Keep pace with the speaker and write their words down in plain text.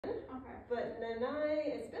Okay. But Nanai,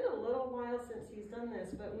 it's been a little while since he's done this,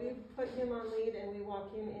 but we've put him on lead and we walk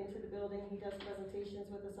him into the building. He does presentations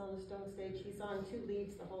with us on the stone stage. He's on 2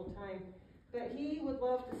 leads the whole time. But he would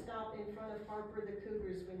love to stop in front of Harper the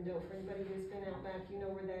Cougar's window. For anybody who's been out back, you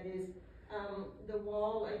know where that is. The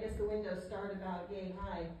wall, I guess the windows start about yay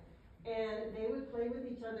high. And they would play with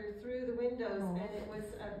each other through the windows, and it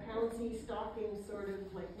was a pouncy, stalking sort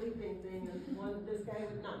of like leaping thing. And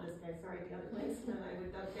the other Lynx, and I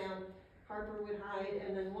would duck down, Harper would hide,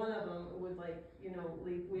 and then one of them would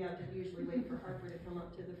leap. We have to usually wait for Harper to come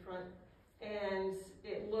up to the front. And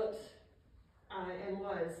it looked,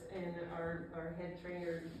 and our head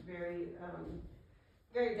trainer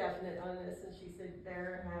very definite on this, and she said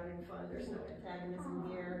they're having fun. There's no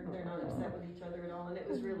antagonism here. They're not upset with each other at all, and it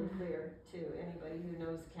was really clear to anybody who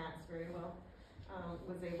knows cats very well.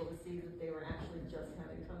 Was able to see that they were actually just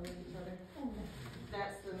having fun with each other.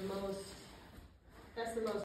 That's the most